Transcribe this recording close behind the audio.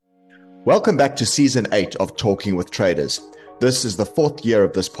Welcome back to Season 8 of Talking with Traders. This is the fourth year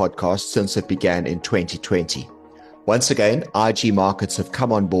of this podcast since it began in 2020. Once again, IG Markets have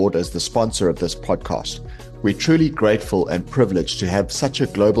come on board as the sponsor of this podcast. We're truly grateful and privileged to have such a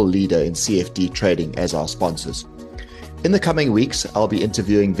global leader in CFD trading as our sponsors. In the coming weeks, I'll be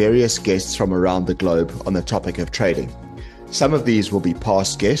interviewing various guests from around the globe on the topic of trading. Some of these will be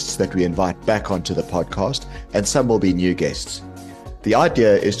past guests that we invite back onto the podcast, and some will be new guests. The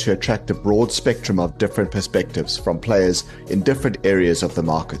idea is to attract a broad spectrum of different perspectives from players in different areas of the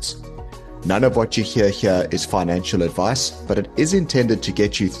markets. None of what you hear here is financial advice, but it is intended to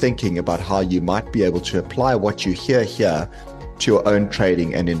get you thinking about how you might be able to apply what you hear here to your own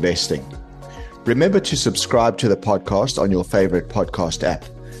trading and investing. Remember to subscribe to the podcast on your favorite podcast app.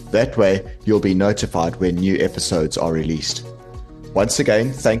 That way, you'll be notified when new episodes are released. Once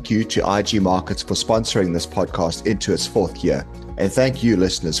again, thank you to IG Markets for sponsoring this podcast into its fourth year. And thank you,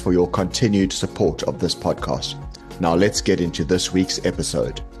 listeners, for your continued support of this podcast. Now let's get into this week's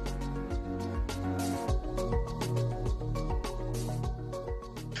episode.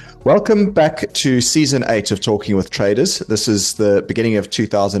 Welcome back to Season 8 of Talking with Traders. This is the beginning of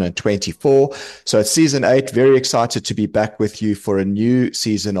 2024. So it's Season 8. Very excited to be back with you for a new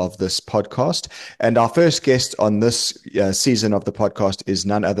season of this podcast. And our first guest on this season of the podcast is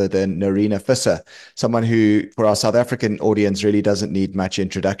none other than Nerina Visser, someone who, for our South African audience, really doesn't need much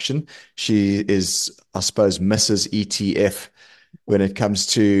introduction. She is, I suppose, Mrs. ETF when it comes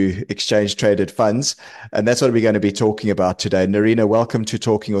to exchange traded funds. And that's what we're going to be talking about today. Nerina, welcome to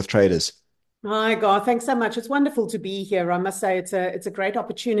Talking with Traders. Hi, God. Thanks so much. It's wonderful to be here. I must say it's a great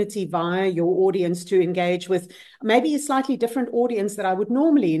opportunity via your audience to engage with maybe a slightly different audience that I would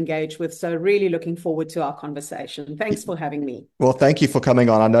normally engage with. So really looking forward to our conversation. Thanks for having me. Well, thank you for coming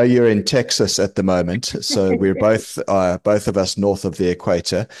on. I know you're in Texas at the moment, so we're both of us north of the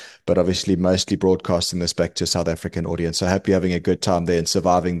equator, but obviously mostly broadcasting this back to a South African audience. So I hope you're having a good time there and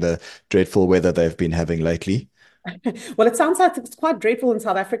surviving the dreadful weather they've been having lately. Well, it sounds like it's quite dreadful in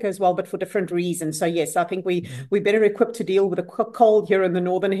South Africa as well, but for different reasons. So yes, I think we're better equipped to deal with a cold here in the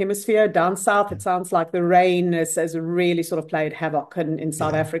Northern Hemisphere. Down south, it sounds like the rain has really sort of played havoc in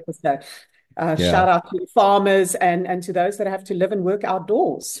South Africa. So shout out to farmers and to those that have to live and work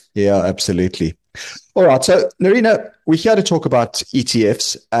outdoors. Yeah, absolutely. All right. So Nerina, we're here to talk about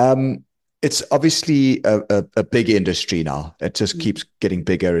ETFs. It's obviously a big industry now. It just keeps getting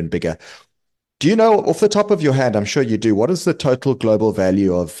bigger and bigger. Do you know off the top of your hand, I'm sure you do, what is the total global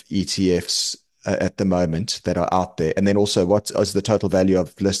value of ETFs at the moment that are out there? And then also, what is the total value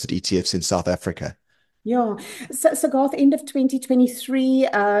of listed ETFs in South Africa? Yeah. So Garth, end of 2023,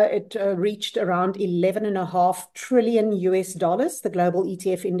 it reached around 11.5 trillion US dollars, the global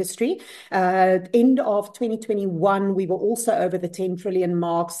ETF industry. End of 2021, we were also over the 10 trillion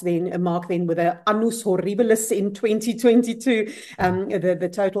mark then with a annus horribilis in 2022.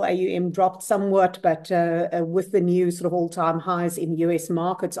 The total AUM dropped somewhat, but with the new sort of all-time highs in US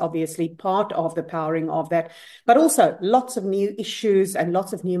markets, obviously part of the powering of that, but also lots of new issues and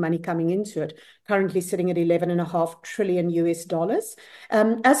lots of new money coming into it. Currently sitting at 11.5 trillion US dollars.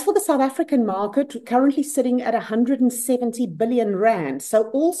 As for the South African market, currently sitting at 170 billion rand. So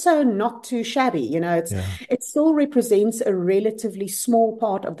also not too shabby. You know, it still represents a relatively small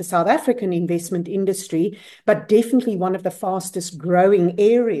part of the South African investment industry, but definitely one of the fastest growing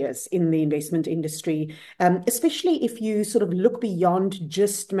areas in the investment industry, especially if you sort of look beyond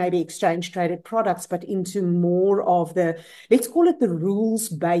just maybe exchange traded products, but into more of the, let's call it the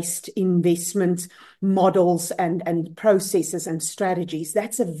rules-based investment models and processes and strategies.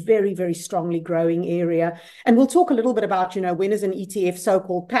 That's a very, very strongly growing area. And we'll talk a little bit about, when is an ETF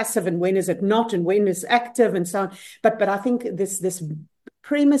so-called passive and when is it not and when is active and so on. But I think this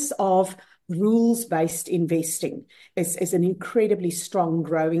premise of rules-based investing is an incredibly strong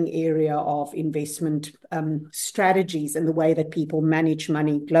growing area of investment strategies and the way that people manage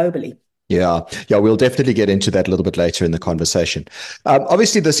money globally. Yeah, we'll definitely get into that a little bit later in the conversation.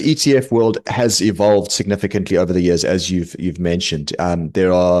 Obviously, this ETF world has evolved significantly over the years, as you've mentioned.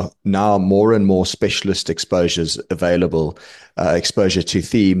 There are now more and more specialist exposures available, exposure to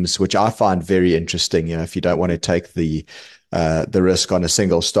themes, which I find very interesting. If you don't want to take the risk on a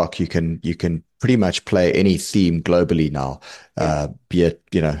single stock, you can pretty much play any theme globally now, be it,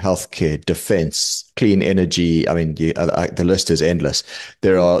 healthcare, defense, clean energy. I mean, the list is endless.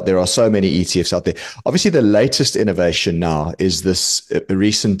 There are so many ETFs out there. Obviously, the latest innovation now is this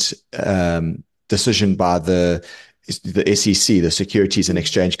recent decision by the the SEC, the Securities and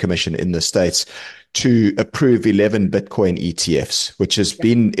Exchange Commission in the States, to approve 11 Bitcoin ETFs, which has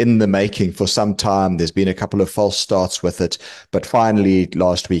been in the making for some time. There's been a couple of false starts with it, but finally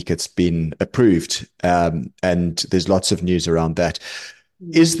last week it's been approved. And there's lots of news around that.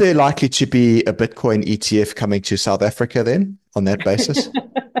 Is there likely to be a Bitcoin ETF coming to South Africa then on that basis?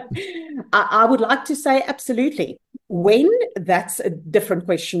 I would like to say absolutely. When, that's a different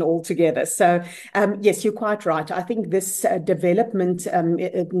question altogether. So, yes, you're quite right. I think this development,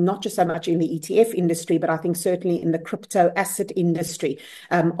 not just so much in the ETF industry, but I think certainly in the crypto asset industry,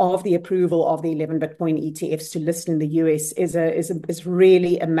 of the approval of the 11 Bitcoin ETFs to list in the US is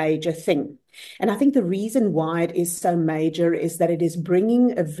really a major thing. And I think the reason why it is so major is that it is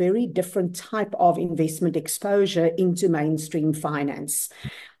bringing a very different type of investment exposure into mainstream finance.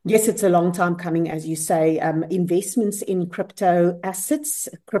 Yes, it's a long time coming, as you say. Investments in crypto assets,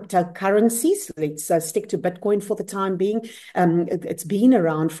 cryptocurrencies. Let's stick to Bitcoin for the time being. It's been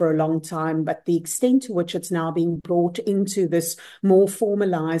around for a long time, but the extent to which it's now being brought into this more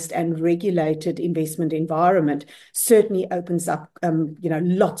formalized and regulated investment environment certainly opens up,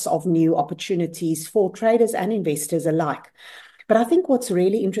 lots of new opportunities for traders and investors alike. But I think what's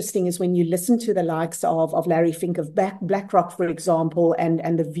really interesting is when you listen to the likes of Larry Fink of BlackRock, for example, and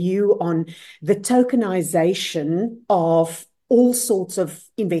the view on the tokenization of all sorts of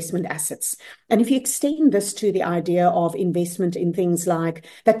investment assets. And if you extend this to the idea of investment in things like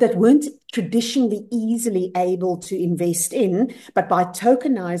that weren't traditionally easily able to invest in, but by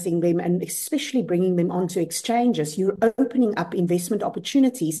tokenizing them and especially bringing them onto exchanges, you're opening up investment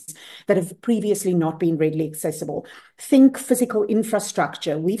opportunities that have previously not been readily accessible. Think physical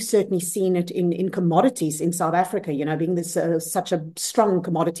infrastructure. We've certainly seen it in commodities in South Africa, being this such a strong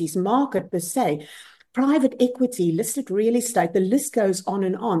commodities market per se. Private equity, listed real estate, the list goes on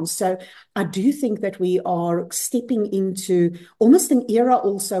and on. So I do think that we are stepping into almost an era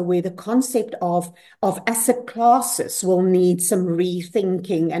also where the concept of asset classes will need some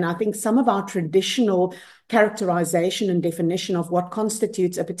rethinking. And I think some of our traditional characterization and definition of what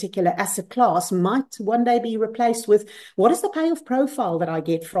constitutes a particular asset class might one day be replaced with what is the payoff profile that I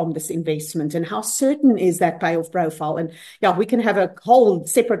get from this investment and how certain is that payoff profile? And yeah, we can have a whole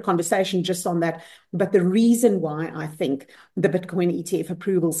separate conversation just on that. But the reason why I think the Bitcoin ETF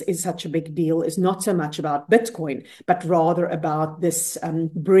approvals is such a big deal is not so much about Bitcoin, but rather about this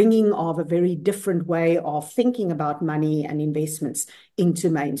bringing of a very different way of thinking about money and investments into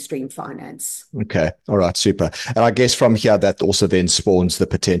mainstream finance. Okay. All right. Super. And I guess from here, that also then spawns the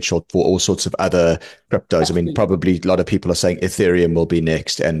potential for all sorts of other cryptos. I mean, probably a lot of people are saying Ethereum will be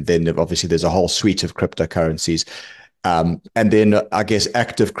next. And then obviously there's a whole suite of cryptocurrencies. And then I guess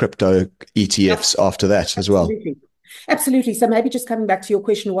active crypto ETFs after that as well. Absolutely. Absolutely. So maybe just coming back to your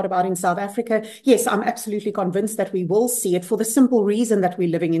question, what about in South Africa? Yes, I'm absolutely convinced that we will see it for the simple reason that we're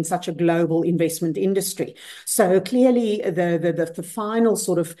living in such a global investment industry. So clearly the final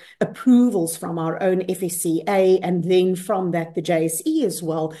sort of approvals from our own FSCA and then from that the JSE as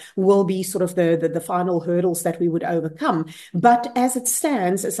well will be sort of the final hurdles that we would overcome. But as it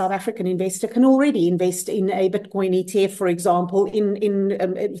stands, a South African investor can already invest in a Bitcoin ETF, for example,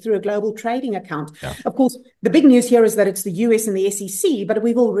 in through a global trading account. Yeah. Of course, the big news here is that it's the US and the SEC, but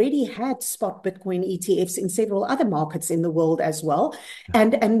we've already had spot Bitcoin ETFs in several other markets in the world as well.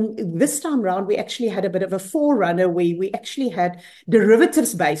 And this time around, we actually had a bit of a forerunner where we actually had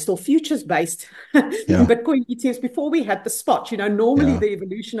derivatives-based or futures-based Bitcoin ETFs before we had the spot. Normally the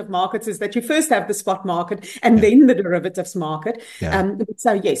evolution of markets is that you first have the spot market and then the derivatives market.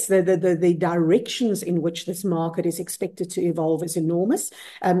 So yes, the directions in which this market is expected to evolve is enormous.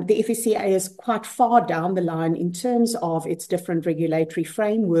 The FSCA is quite far down the line in terms of its different regulatory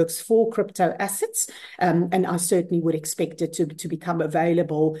frameworks for crypto assets. And I certainly would expect it to become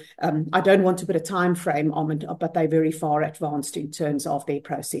available. I don't want to put a time frame on it, but they're very far advanced in terms of their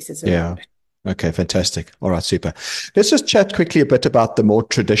processes around it. Okay, fantastic. All right, super. Let's just chat quickly a bit about the more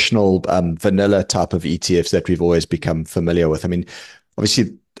traditional vanilla type of ETFs that we've always become familiar with. I mean,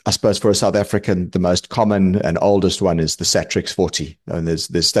 obviously, I suppose for a South African, the most common and oldest one is the Satrix 40. And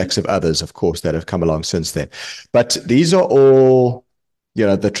there's stacks of others, of course, that have come along since then. But these are all,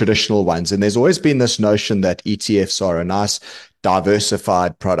 the traditional ones. And there's always been this notion that ETFs are a nice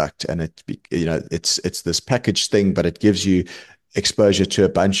diversified product. And it's this packaged thing, but it gives you exposure to a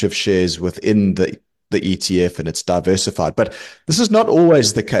bunch of shares within the the ETF and it's diversified. But this is not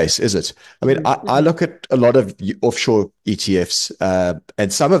always the case, is it? I mean, I Mm-hmm. look at a lot of offshore ETFs,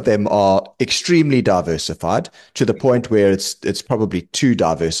 and some of them are extremely diversified to the point where it's probably too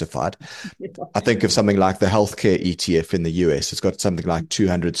diversified. I think of something like the healthcare ETF in the US. It's got something like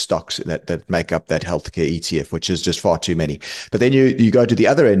 200 stocks that make up that healthcare ETF, which is just far too many. But then you go to the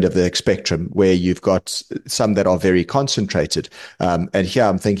other end of the spectrum where you've got some that are very concentrated. And here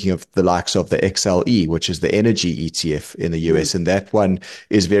I'm thinking of the likes of the XLE, which is the energy ETF in the US. And that one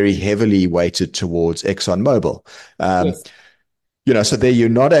is very heavily weighted towards ExxonMobil. Yes. So there you're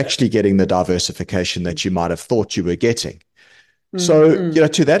not actually getting the diversification that you might have thought you were getting. So, Mm-hmm.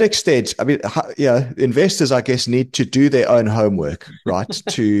 to that extent, I mean, investors, I guess, need to do their own homework, right?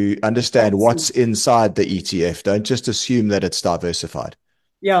 To understand what's Absolutely. inside the ETF. Don't just assume that it's diversified.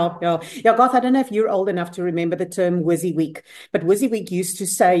 Yeah, Garth, I don't know if you're old enough to remember the term Whizzy Week, but Whizzy Week used to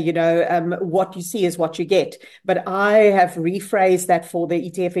say, what you see is what you get. But I have rephrased that for the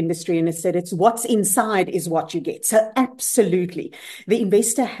ETF industry and I said it's what's inside is what you get. So absolutely, the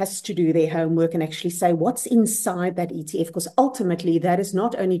investor has to do their homework and actually say what's inside that ETF, because ultimately that is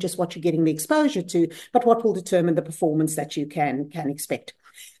not only just what you're getting the exposure to, but what will determine the performance that you can expect.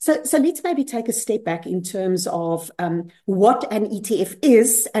 So let's maybe take a step back in terms of what an ETF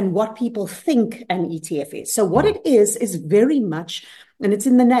is and what people think an ETF is. So what Mm. it is very much, and it's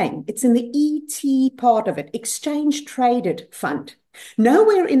in the name, it's in the ET part of it, exchange traded fund.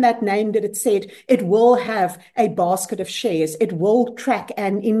 Nowhere in that name did it said it will have a basket of shares, it will track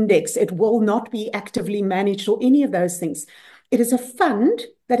an index, it will not be actively managed or any of those things. It is a fund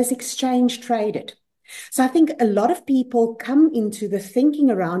that is exchange traded. So I think a lot of people come into the thinking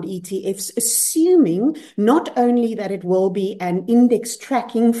around ETFs, assuming not only that it will be an index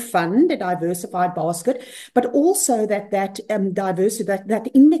tracking fund, a diversified basket, but also that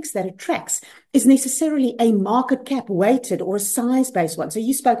index that it tracks is necessarily a market cap weighted or a size based one. So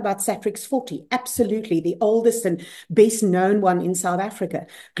you spoke about Satrix 40, absolutely the oldest and best known one in South Africa.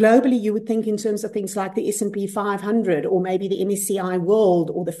 Globally, you would think in terms of things like the S&P 500 or maybe the MSCI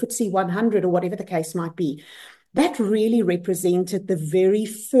World or the FTSE 100 or whatever the case might be. That really represented the very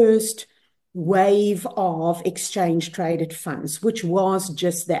first wave of exchange traded funds, which was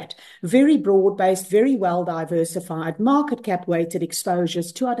just that very broad based, very well diversified, market cap weighted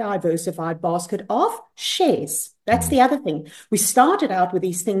exposures to a diversified basket of shares. That's Mm. the other thing. We started out with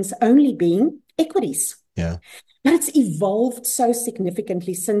these things only being equities, Yeah. but it's evolved so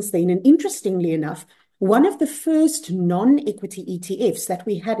significantly since then. And interestingly enough, one of the first non-equity ETFs that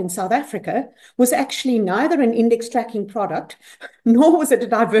we had in South Africa was actually neither an index tracking product, nor was it a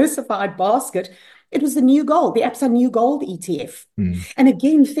diversified basket. It was the New Gold, the Absa New Gold ETF. Mm. And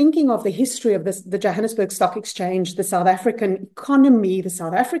again, thinking of the history of this, the Johannesburg Stock Exchange, the South African economy, the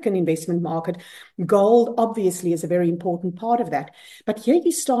South African investment market, gold obviously is a very important part of that. But here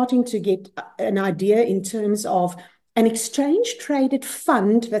you're starting to get an idea in terms of an exchange traded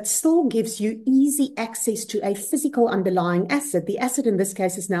fund that still gives you easy access to a physical underlying asset. The asset in this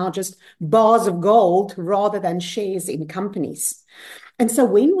case is now just bars of gold rather than shares in companies. And so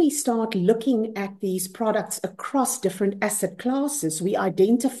when we start looking at these products across different asset classes, we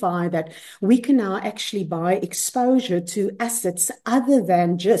identify that we can now actually buy exposure to assets other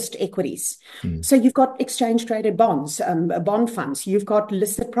than just equities. Mm. So you've got exchange traded bonds, bond funds, you've got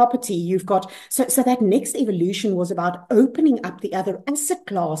listed property, you've got, so that next evolution was about opening up the other asset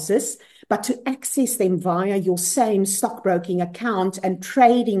classes, but to access them via your same stockbroking account and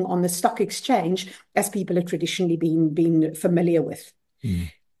trading on the stock exchange as people have traditionally been familiar with.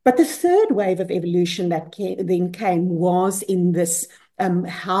 Mm. But the third wave of evolution that then came was in this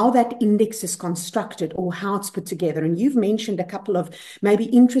how that index is constructed or how it's put together. And you've mentioned a couple of maybe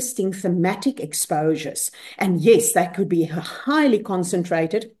interesting thematic exposures. And yes, that could be highly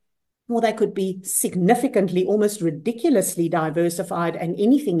concentrated, or they could be significantly, almost ridiculously diversified and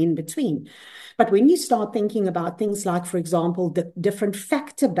anything in between. But when you start thinking about things like, for example, the different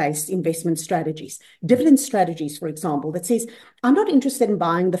factor-based investment strategies, dividend strategies, for example, that says, I'm not interested in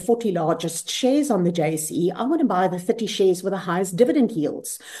buying the 40 largest shares on the JSE. I want to buy the 30 shares with the highest dividend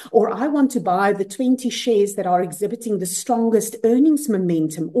yields. Or I want to buy the 20 shares that are exhibiting the strongest earnings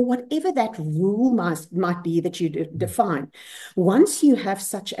momentum, or whatever that rule might be that you define. Once you have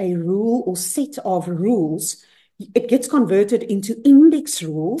such a rule or set of rules, it gets converted into index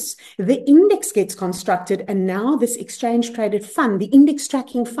rules. The index gets constructed, and now this exchange traded fund, the index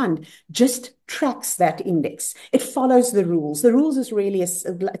tracking fund, just tracks that index. It follows the rules. The rules is really,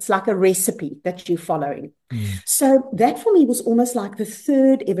 it's like a recipe that you're following. Mm. So that for me was almost like the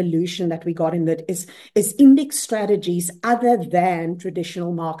third evolution that we got in that is index strategies other than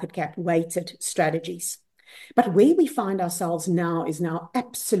traditional market cap weighted strategies. But where we find ourselves now is now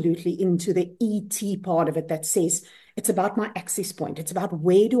absolutely into the ET part of it that says it's about my access point. It's about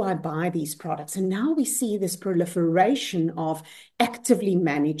where do I buy these products? And now we see this proliferation of actively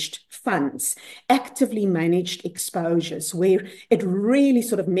managed funds, actively managed exposures, where it really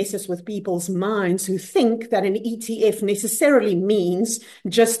sort of messes with people's minds who think that an ETF necessarily means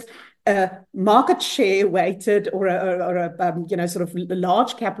just a market share weighted or a sort of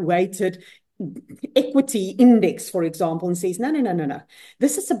large cap weighted equity index, for example, and says, no, no, no, no, no.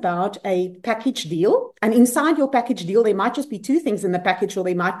 This is about a package deal. And inside your package deal, there might just be two things in the package, or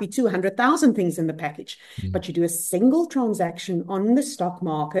there might be 200,000 things in the package. Mm. But you do a single transaction on the stock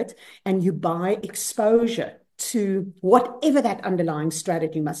market and you buy exposure to whatever that underlying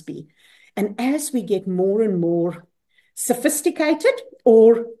strategy must be. And as we get more and more sophisticated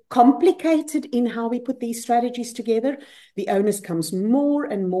or complicated in how we put these strategies together, the onus comes more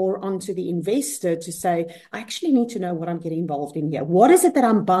and more onto the investor to say, I actually need to know what I'm getting involved in here. What is it that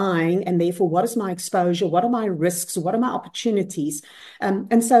I'm buying? And therefore, what is my exposure? What are my risks? What are my opportunities?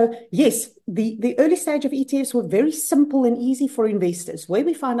 And so, yes, the early stage of ETFs were very simple and easy for investors. Where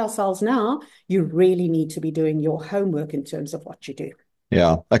we find ourselves now, you really need to be doing your homework in terms of what you do.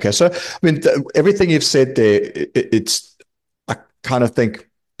 Yeah. Okay. So, I mean, everything you've said there, it's, I kind of think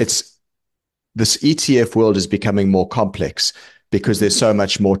it's, this ETF world is becoming more complex because there's so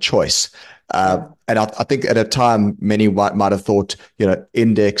much more choice. And I think at a time, many might have thought,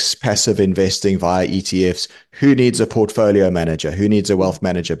 index passive investing via ETFs, who needs a portfolio manager? Who needs a wealth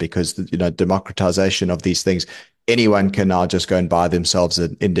manager? Because, democratization of these things, anyone can now just go and buy themselves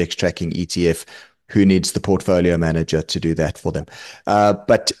an index tracking ETF. Who needs the portfolio manager to do that for them?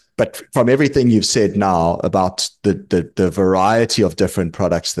 But from everything you've said now about the variety of different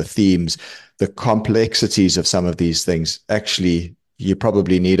products, the themes, the complexities of some of these things, actually, you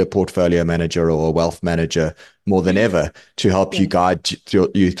probably need a portfolio manager or a wealth manager more than ever to help you guide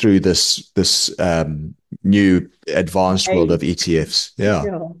you through this new advanced world of ETFs. Yeah.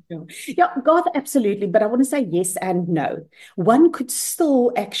 Yeah, Garth, absolutely. But I want to say yes and no. One could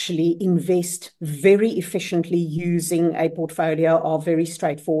still actually invest very efficiently using a portfolio of very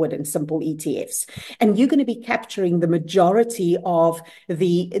straightforward and simple ETFs. And you're going to be capturing the majority of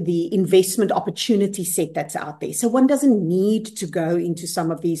the investment opportunity set that's out there. So one doesn't need to go into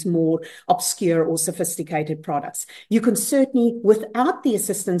some of these more obscure or sophisticated products. You can certainly, without the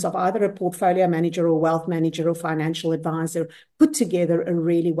assistance of either a portfolio manager or wealth manager or financial advisor, put together a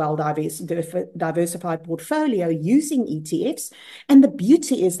really well diversified portfolio using ETFs. And the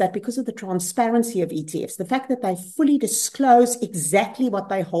beauty is that because of the transparency of ETFs, the fact that they fully disclose exactly what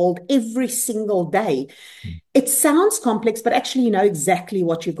they hold every single day, it sounds complex, but actually you know exactly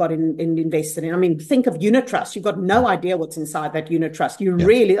what you've got in invested in. I mean, think of unit trust. You've got no idea what's inside that unit trust. You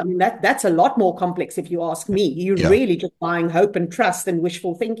really, I mean, that's a lot more complex if you ask me. You're really just buying hope and trust and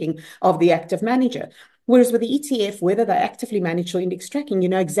wishful thinking of the active manager. Whereas with the ETF, whether they're actively managed or index tracking, you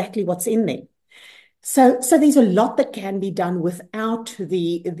know exactly what's in there. So there's a lot that can be done without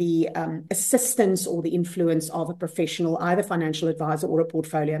the assistance or the influence of a professional, either financial advisor or a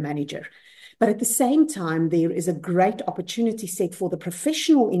portfolio manager. But at the same time, there is a great opportunity set for the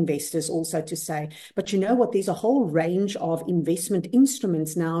professional investors also to say, but you know what, there's a whole range of investment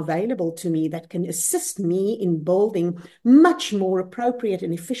instruments now available to me that can assist me in building much more appropriate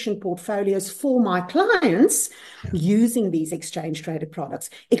and efficient portfolios for my clients using these exchange traded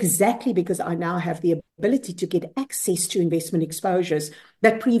products, exactly because I now have the ability to get access to investment exposures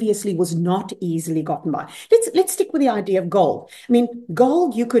that previously was not easily gotten by. Let's stick with the idea of gold. I mean,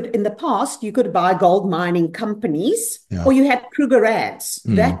 gold, you could, in the past, you could buy gold mining companies, or you had Kruger ads.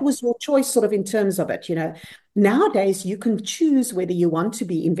 That was your choice sort of in terms of it, Nowadays, you can choose whether you want to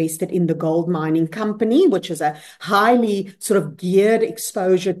be invested in the gold mining company, which is a highly sort of geared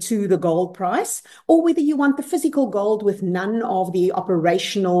exposure to the gold price, or whether you want the physical gold with none of the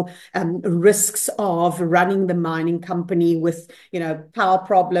operational risks of running the mining company with, power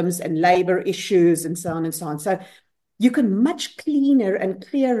problems and labor issues and so on and so on. So you can much cleaner and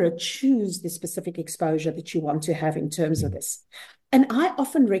clearer choose the specific exposure that you want to have in terms of this. And I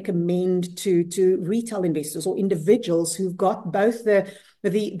often recommend to retail investors or individuals who've got both the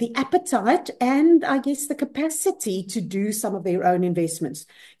the appetite and I guess the capacity to do some of their own investments.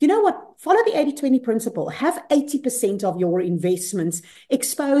 You know what? Follow the 80/20 principle. Have 80% of your investments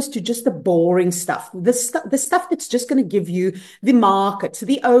exposed to just the boring stuff, the stuff that's just going to give you the market,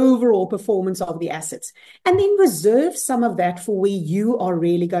 the overall performance of the assets. And then reserve some of that for where you are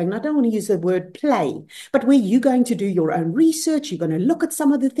really going. I don't want to use the word play, but where you're going to do your own research, you're going to look at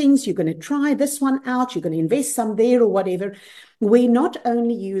some of the things, you're going to try this one out, you're going to invest some there or whatever, where not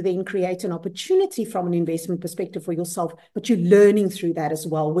only you then create an opportunity from an investment perspective for yourself, but you're learning through that as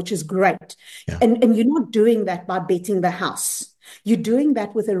well, which is great. Yeah. And you're not doing that by betting the house. You're doing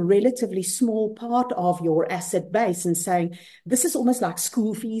that with a relatively small part of your asset base and saying, this is almost like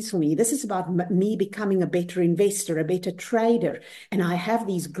school fees for me. This is about me becoming a better investor, a better trader. And I have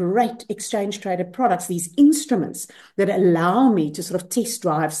these great exchange traded products, these instruments that allow me to sort of test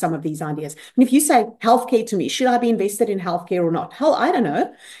drive some of these ideas. And if you say healthcare to me, should I be invested in healthcare or not? Hell, I don't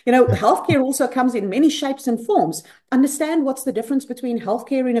know. Healthcare also comes in many shapes and forms. Understand what's the difference between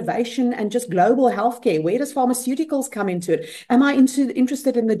healthcare innovation and just global healthcare. Where does pharmaceuticals come into it? Am I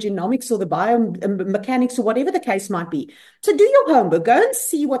interested in the genomics or the biomechanics or whatever the case might be? So do your homework, go and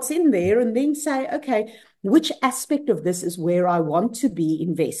see what's in there and then say, okay, which aspect of this is where I want to be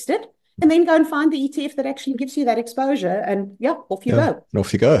invested? And then go and find the ETF that actually gives you that exposure. And yeah, off you go. And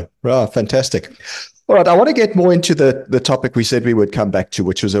off you go. Right, fantastic. All right, I want to get more into the topic we said we would come back to,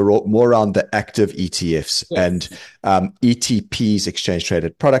 which was more around the active ETFs and ETPs, exchange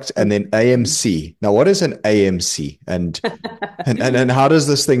traded products, and then AMC. Now, what is an AMC, and how does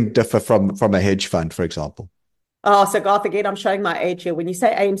this thing differ from a hedge fund, for example? Oh, so Garth, again, I'm showing my age here. When you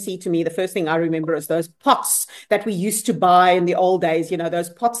say AMC to me, the first thing I remember is those pots that we used to buy in the old days,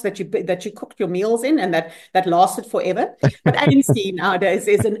 those pots that you cooked your meals in and that lasted forever. But AMC nowadays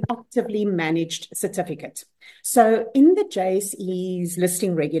is an actively managed certificate. So in the JSE's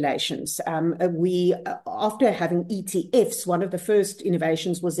listing regulations, we, after having ETFs, one of the first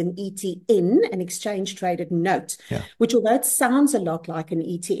innovations was an ETN, an exchange traded note, which, although it sounds a lot like an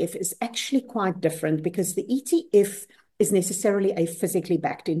ETF, is actually quite different because the ETF is necessarily a physically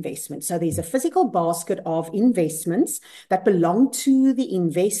backed investment. So there's a physical basket of investments that belong to the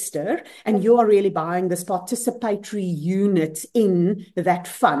investor, and you are really buying this participatory unit in that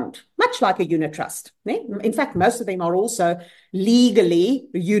fund, much like a unit trust. In fact, most of them are also legally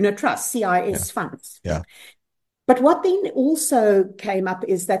unit trusts, CIS funds. Yeah. But what then also came up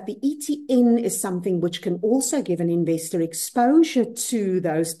is that the ETN is something which can also give an investor exposure to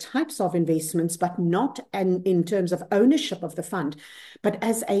those types of investments, but not in terms of ownership of the fund, but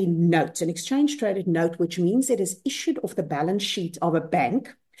as a note, an exchange traded note, which means it is issued off the balance sheet of a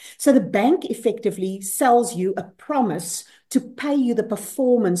bank. So the bank effectively sells you a promise to pay you the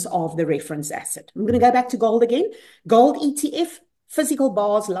performance of the reference asset. I'm going to go back to gold again. Gold ETF. Physical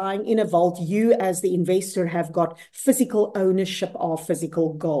bars lying in a vault, you as the investor have got physical ownership of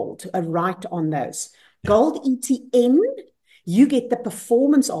physical gold, a right on those. Gold ETN, you get the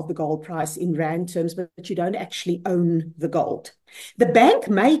performance of the gold price in rand terms, but you don't actually own the gold. The bank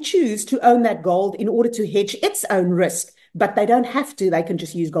may choose to own that gold in order to hedge its own risk, but they don't have to. They can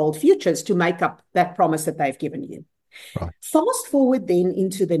just use gold futures to make up that promise that they've given you. Right. Fast forward then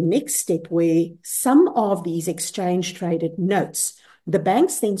into the next step where some of these exchange traded notes, the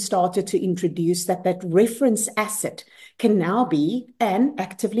banks then started to introduce that reference asset can now be an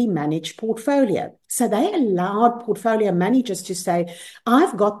actively managed portfolio. So they allowed portfolio managers to say,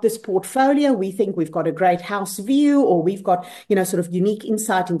 I've got this portfolio. We think we've got a great house view, or we've got, sort of unique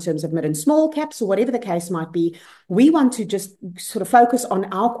insight in terms of mid and small caps, or whatever the case might be. We want to just sort of focus on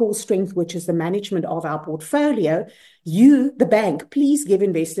our core strength, which is the management of our portfolio. You, the bank, please give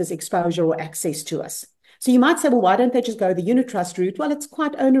investors exposure or access to us. So you might say, well, why don't they just go the unit trust route? Well, it's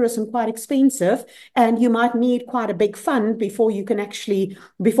quite onerous and quite expensive, and you might need quite a big fund before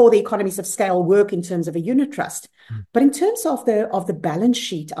the economies of scale work in terms of a unit trust. But in terms of the balance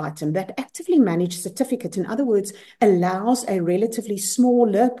sheet item, that actively managed certificate, in other words, allows a relatively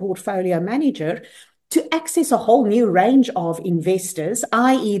smaller portfolio manager to access a whole new range of investors,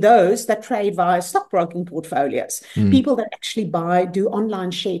 i.e. those that trade via stockbroking portfolios, people that actually do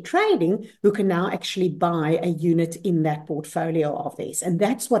online share trading, who can now actually buy a unit in that portfolio of theirs. And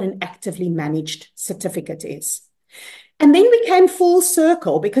that's what an actively managed certificate is. And then we came full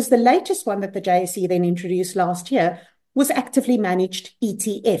circle because the latest one that the JSE then introduced last year was actively managed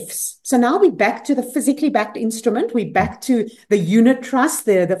ETFs. So now we're back to the physically backed instrument. We're back to the unit trust,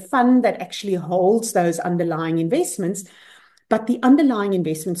 the fund that actually holds those underlying investments. But the underlying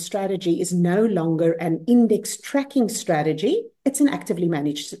investment strategy is no longer an index tracking strategy. It's an actively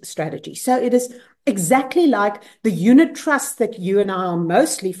managed strategy. So it is Exactly like the unit trust that you and I are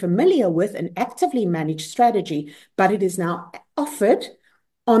mostly familiar with, an actively managed strategy, but it is now offered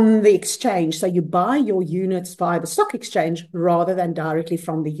on the exchange. So you buy your units via the stock exchange rather than directly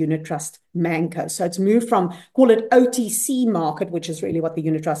from the unit trust Manco. So it's moved from, call it OTC market, which is really what the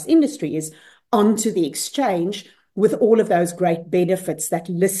unit trust industry is, onto the exchange with all of those great benefits that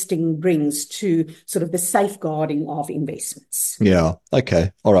listing brings to sort of the safeguarding of investments. Yeah.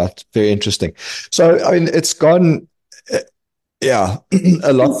 Okay. All right. Very interesting. So, I mean, it's gone, uh, yeah, a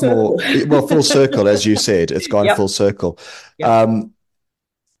Full lot circle. more, well, full circle, as you said, it's gone full Yep. circle. Yep. Um,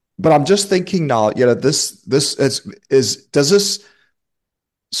 but I'm just thinking now, this does this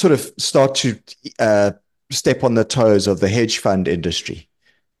sort of start to uh, step on the toes of the hedge fund industry?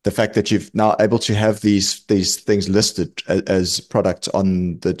 The fact that you've now able to have these things listed as products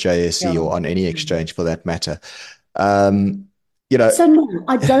on the JSE Yeah. or on any exchange for that matter. Um, you know, So no,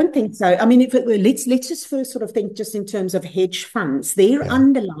 I don't think so. I mean, if it were, let's just first sort of think just in terms of hedge funds. Their yeah.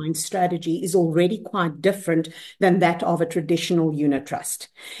 underlying strategy is already quite different than that of a traditional unit trust.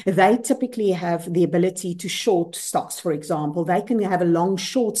 They typically have the ability to short stocks, for example. They can have a long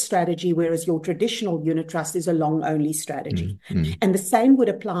short strategy, whereas your traditional unit trust is a long only strategy. Mm. And the same would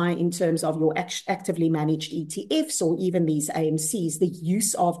apply in terms of your actively managed ETFs or even these AMCs, the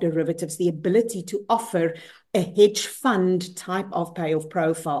use of derivatives, the ability to offer a hedge fund type of payoff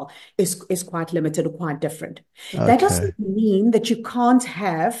profile is quite limited or quite different. That Okay. doesn't mean that you can't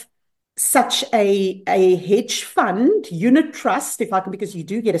have such a hedge fund unit trust, if I can, because you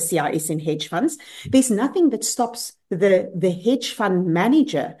do get a CIS in hedge funds. There's nothing that stops the hedge fund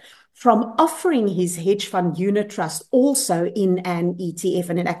manager from offering his hedge fund unit trust also in an ETF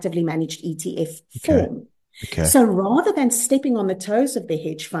and an actively managed ETF Okay. form. Okay. So rather than stepping on the toes of the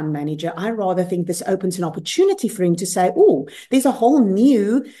hedge fund manager, I rather think this opens an opportunity for him to say, oh, there's a whole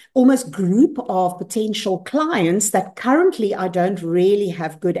new almost group of potential clients that currently I don't really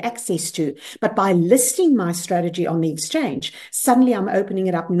have good access to. But by listing my strategy on the exchange, suddenly I'm opening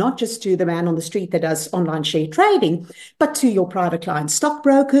it up not just to the man on the street that does online share trading, but to your private client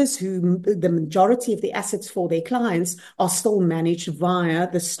stockbrokers, who the majority of the assets for their clients are still managed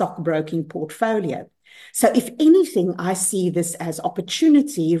via the stockbroking portfolio. So if anything, I see this as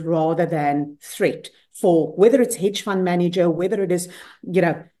opportunity rather than threat for whether it's hedge fund manager, whether it is,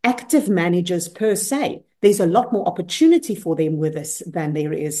 active managers per se. There's a lot more opportunity for them with this than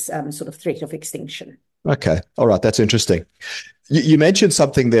there is sort of threat of extinction. Okay. All right. That's interesting. You mentioned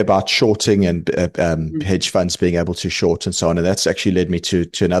something there about shorting and hedge funds being able to short and so on. And that's actually led me to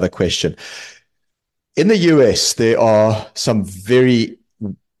another question. In the US, there are some very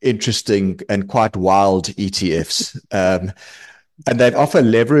interesting and quite wild ETFs. And they offer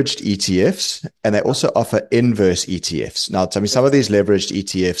leveraged ETFs and they also offer inverse ETFs. Now, I mean, some of these leveraged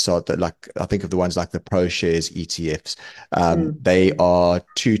ETFs are like, I think of the ones like the ProShares ETFs. They are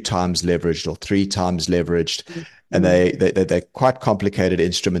 2 times leveraged or 3 times leveraged. And they're quite complicated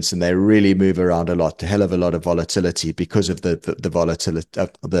instruments and they really move around a lot, a hell of a lot of volatility because of the volatility,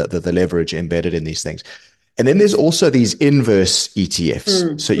 the leverage embedded in these things. And then there's also these inverse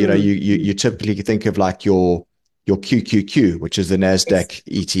ETFs. So, you typically think of like your QQQ, which is the Yes. NASDAQ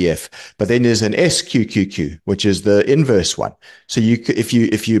ETF, but then there's an SQQQ, which is the inverse one. So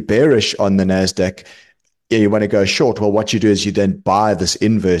if you bearish on the NASDAQ, you want to go short. Well, what you do is you then buy this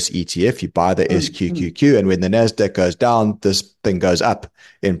inverse ETF, you buy the SQQQ, and when the NASDAQ goes down, this thing goes up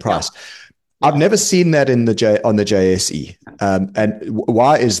in Yeah. price. I've Yeah. never seen that on the JSE. And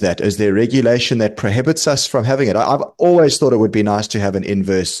why is that? Is there regulation that prohibits us from having it? I've always thought it would be nice to have an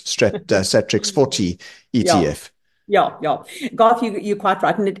inverse Satrix 40 Yeah. ETF. Yeah, yeah. Garth, you're quite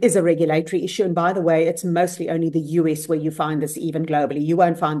right. And it is a regulatory issue. And by the way, it's mostly only the US where you find this even globally. You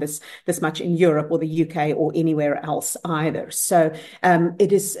won't find this much in Europe or the UK or anywhere else either. So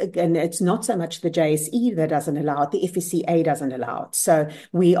it is, again, it's not so much the JSE that doesn't allow it, the FSCA doesn't allow it. So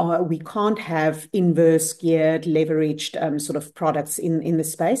we can't have inverse geared, leveraged sort of products in the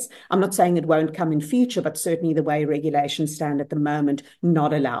space. I'm not saying it won't come in future, but certainly the way regulations stand at the moment,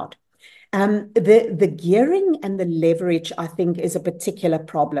 not allowed. The gearing and the leverage, I think, is a particular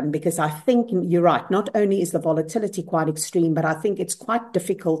problem because I think you're right. Not only is the volatility quite extreme, but I think it's quite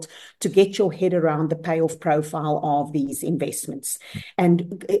difficult to get your head around the payoff profile of these investments.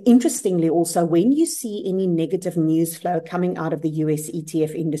 And interestingly, also, when you see any negative news flow coming out of the US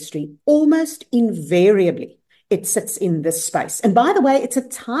ETF industry, almost invariably, it sits in this space. And by the way, it's a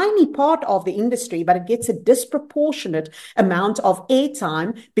tiny part of the industry, but it gets a disproportionate amount of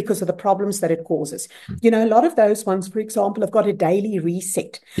airtime because of the problems that it causes. A lot of those ones, for example, have got a daily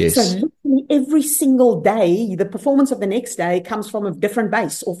reset. So Yes. literally literally every single day, the performance of the next day comes from a different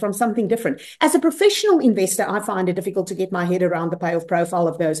base or from something different. As a professional investor, I find it difficult to get my head around the payoff profile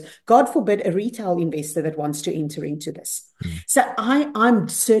of those. God forbid a retail investor that wants to enter into this. So I'm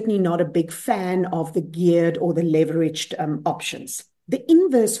certainly not a big fan of the geared or the leveraged options. The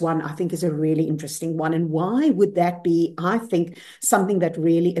inverse one, I think, is a really interesting one. And why would that be? I think something that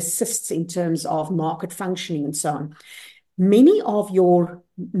really assists in terms of market functioning and so on. Many of your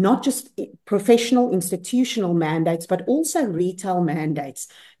not just professional institutional mandates, but also retail mandates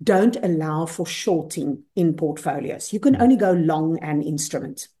don't allow for shorting in portfolios. You can only go long an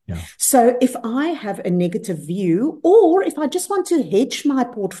instrument. Yeah. So if I have a negative view, or if I just want to hedge my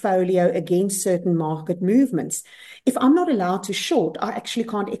portfolio against certain market movements, if I'm not allowed to short, I actually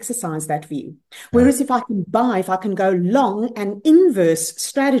can't exercise that view. Whereas if I can buy, if I can go long an inverse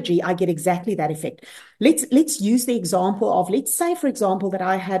strategy, I get exactly that effect. Let's use the example of, let's say, for example, that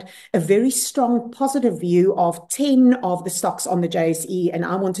I had a very strong positive view of 10 of the stocks on the JSE, and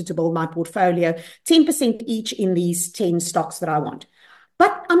I wanted to build my portfolio 10% each in these 10 stocks that I want.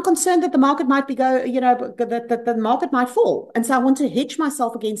 But I'm concerned that the market might that the market might fall. And so I want to hedge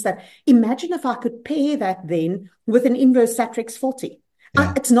myself against that. Imagine if I could pair that then with an inverse Satrix 40.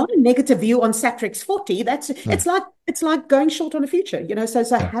 Yeah. It's not a negative view on Satrix 40. It's like going short on a future,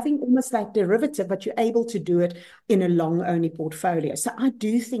 so having almost that derivative, but you're able to do it in a long only portfolio. So I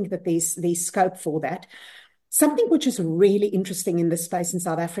do think that there's scope for that. Something which is really interesting in this space in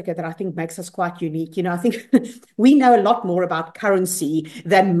South Africa that I think makes us quite unique. I think we know a lot more about currency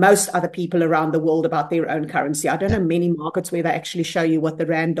than most other people around the world about their own currency. I don't know many markets where they actually show you what the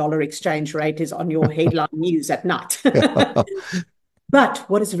rand dollar exchange rate is on your headline news at night. But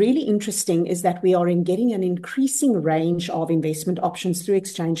what is really interesting is that we are getting an increasing range of investment options through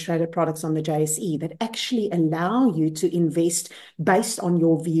exchange traded products on the JSE that actually allow you to invest based on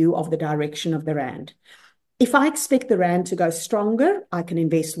your view of the direction of the rand. If I expect the rand to go stronger, I can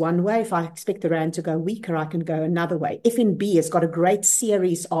invest one way. If I expect the rand to go weaker, I can go another way. FNB has got a great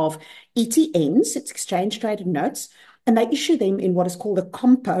series of ETNs, it's exchange traded notes, and they issue them in what is called a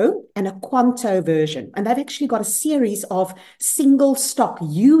compo and a quanto version. And they've actually got a series of single stock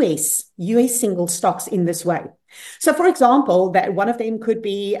US single stocks in this way. So, for example, that one of them could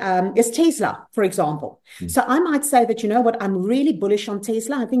be is Tesla, for example. So I might say that, I'm really bullish on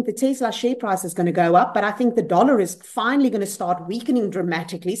Tesla. I think the Tesla share price is going to go up, but I think the dollar is finally going to start weakening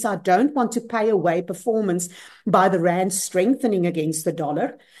dramatically. So I don't want to pay away performance by the rand strengthening against the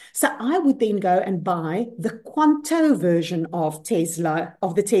dollar. So I would then go and buy the quanto version of Tesla,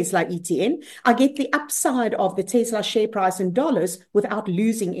 of the Tesla ETN. I get the upside of the Tesla share price in dollars without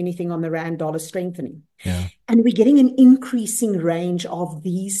losing anything on the rand dollar strengthening. Yeah. And we're getting an increasing range of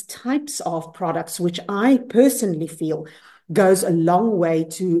these types of products, which I personally feel goes a long way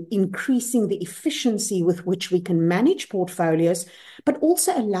to increasing the efficiency with which we can manage portfolios, but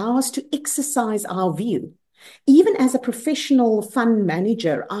also allow us to exercise our view. Even as a professional fund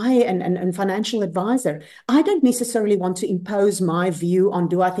manager, and financial advisor, I don't necessarily want to impose my view on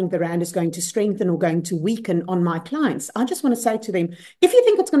do I think the rand is going to strengthen or going to weaken on my clients. I just want to say to them, if you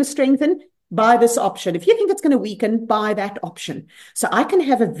think it's going to strengthen, buy this option. If you think it's going to weaken, buy that option. So I can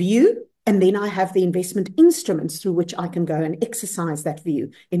have a view, and then I have the investment instruments through which I can go and exercise that view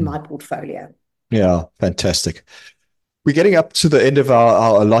in my portfolio. Yeah, fantastic. We're getting up to the end of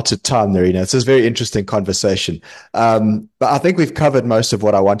our allotted time there, It's a very interesting conversation. But I think we've covered most of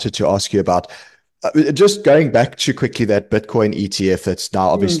what I wanted to ask you about. Just going back to quickly that Bitcoin ETF that's now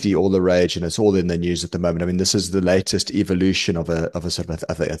obviously all the rage and it's all in the news at the moment. I mean, this is the latest evolution of a sort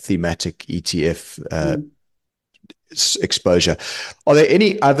of a thematic ETF exposure. Are there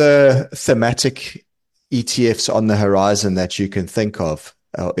any other thematic ETFs on the horizon that you can think of?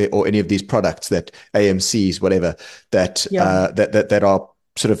 Or any of these products that AMCs, whatever, that are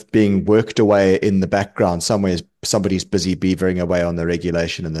sort of being worked away in the background somewhere. Somebody's busy beavering away on the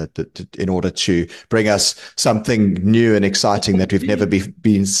regulation and in order to bring us something new and exciting that we've never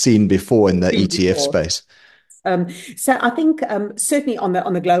been seen before in the ETF space. So I think certainly on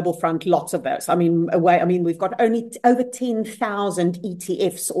the global front, lots of those. We've got only over 10,000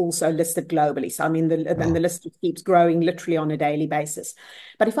 ETFs also listed globally. So the list keeps growing literally on a daily basis.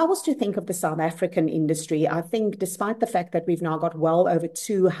 But if I was to think of the South African industry, I think despite the fact that we've now got well over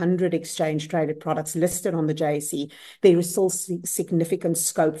 200 exchange traded products listed on the JSE, there is still significant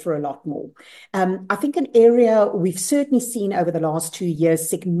scope for a lot more. I think an area we've certainly seen over the last 2 years,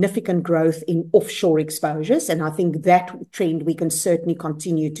 significant growth in offshore exposures. And I think that trend we can certainly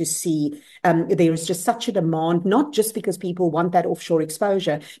continue to see. There is just such a demand, not just because people want that offshore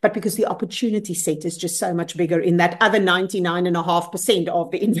exposure, but because the opportunity set is just so much bigger in that other 99.5%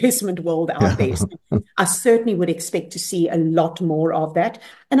 of the investment world out there. So I certainly would expect to see a lot more of that.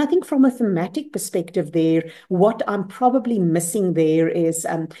 And I think from a thematic perspective there, what I'm probably missing there is,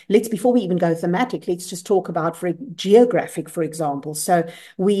 before we even go thematic, let's just talk about for geographic, for example. So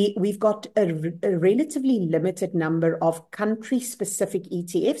we've got a relatively limited number of country-specific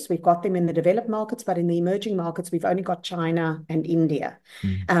ETFs. We've got them in the developed markets, but in the emerging markets, we've only got China and India.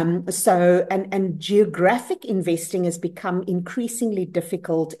 And geographic investing has become increasingly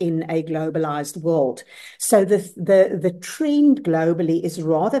difficult in a globalized world. So the trend globally is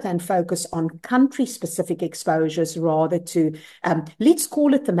rather than focus on country-specific exposures, rather to, let's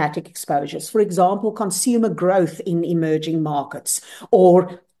call it thematic exposures. For example, consumer growth in emerging markets,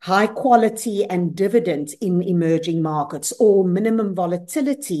 or high quality and dividend in emerging markets, or minimum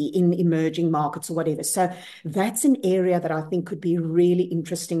volatility in emerging markets, or whatever. So that's an area that I think could be really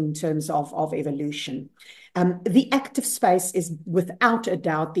interesting in terms of evolution. The active space is without a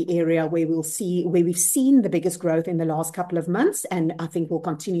doubt the area where we've seen the biggest growth in the last couple of months, and I think we'll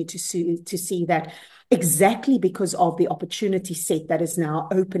continue to see that, exactly because of the opportunity set that is now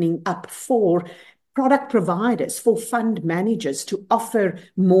opening up for product providers, for fund managers to offer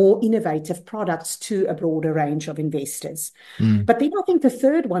more innovative products to a broader range of investors. But then I think the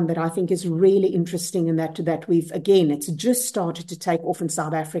third one that I think is really interesting, and that it's just started to take off in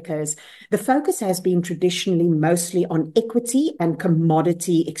South Africa, is the focus has been traditionally mostly on equity and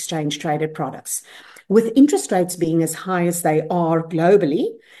commodity exchange traded products. With interest rates being as high as they are globally,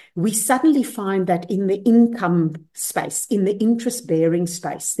 we suddenly find that in the income space, in the interest-bearing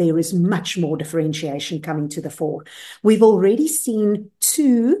space, there is much more differentiation coming to the fore. We've already seen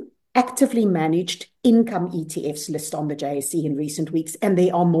 2 actively managed income ETFs list on the JSE in recent weeks, and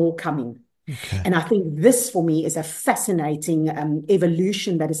there are more coming. Okay. And I think this, for me, is a fascinating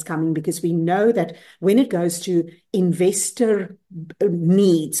evolution that is coming, because we know that when it goes to investor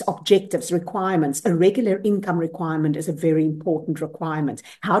needs, objectives, requirements, a regular income requirement is a very important requirement.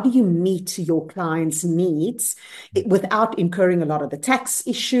 How do you meet your clients' needs without incurring a lot of the tax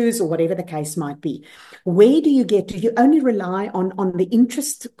issues or whatever the case might be? Where do you only rely on the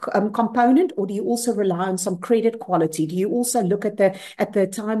interest component, or do you also rely on some credit quality? Do you also look at the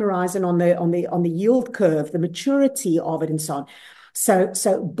time horizon on the yield curve, the maturity of it, and so on?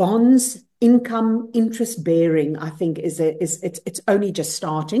 So bonds, income, interest bearing, I think it's only just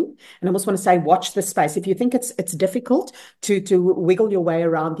starting. And I almost want to say, watch the space. If you think it's difficult to wiggle your way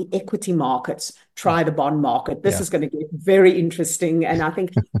around the equity markets, try the bond market. This is going to get very interesting. And I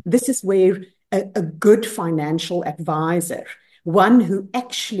think this is where a good financial advisor, one who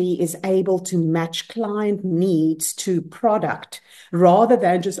actually is able to match client needs to product, rather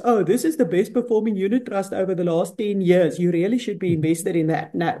than just, this is the best performing unit trust over the last 10 years. You really should be invested in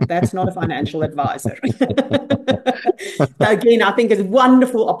that. No, that's not a financial advisor. So again, I think it's a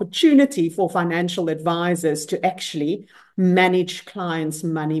wonderful opportunity for financial advisors to actually manage clients'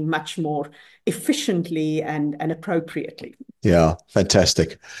 money much more efficiently and appropriately. Yeah,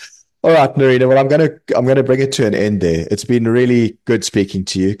 fantastic. All right, Nerina. Well, I'm gonna bring it to an end there. It's been really good speaking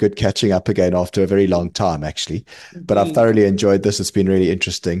to you. Good catching up again after a very long time, actually. But I've thoroughly enjoyed this. It's been really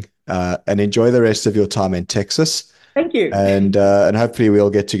interesting. And enjoy the rest of your time in Texas. Thank you. And hopefully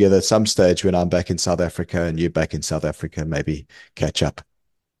we'll get together at some stage when I'm back in South Africa and you back in South Africa, maybe catch up.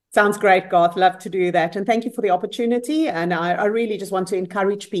 Sounds great, Garth. Love to do that. And thank you for the opportunity. And I really just want to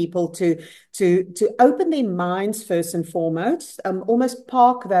encourage people to open their minds first and foremost, almost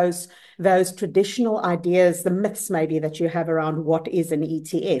park those traditional ideas, the myths maybe that you have around what is an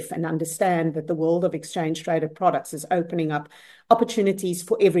ETF, and understand that the world of exchange traded products is opening up opportunities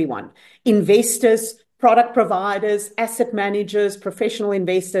for everyone. Investors, product providers, asset managers, professional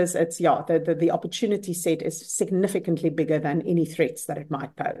investors. It's the opportunity set is significantly bigger than any threats that it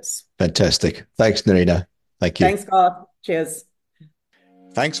might pose. Fantastic. Thanks, Nerina. Thank you. Thanks, Garth. Cheers.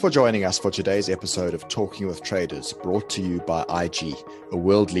 Thanks for joining us for today's episode of Talking with Traders, brought to you by IG, a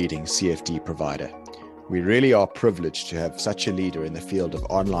world-leading CFD provider. We really are privileged to have such a leader in the field of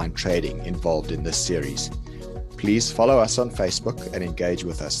online trading involved in this series. Please follow us on Facebook and engage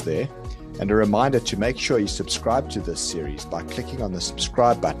with us there. And a reminder to make sure you subscribe to this series by clicking on the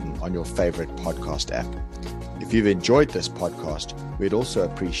subscribe button on your favorite podcast app. If you've enjoyed this podcast, we'd also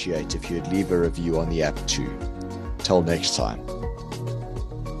appreciate if you'd leave a review on the app too. Till next time.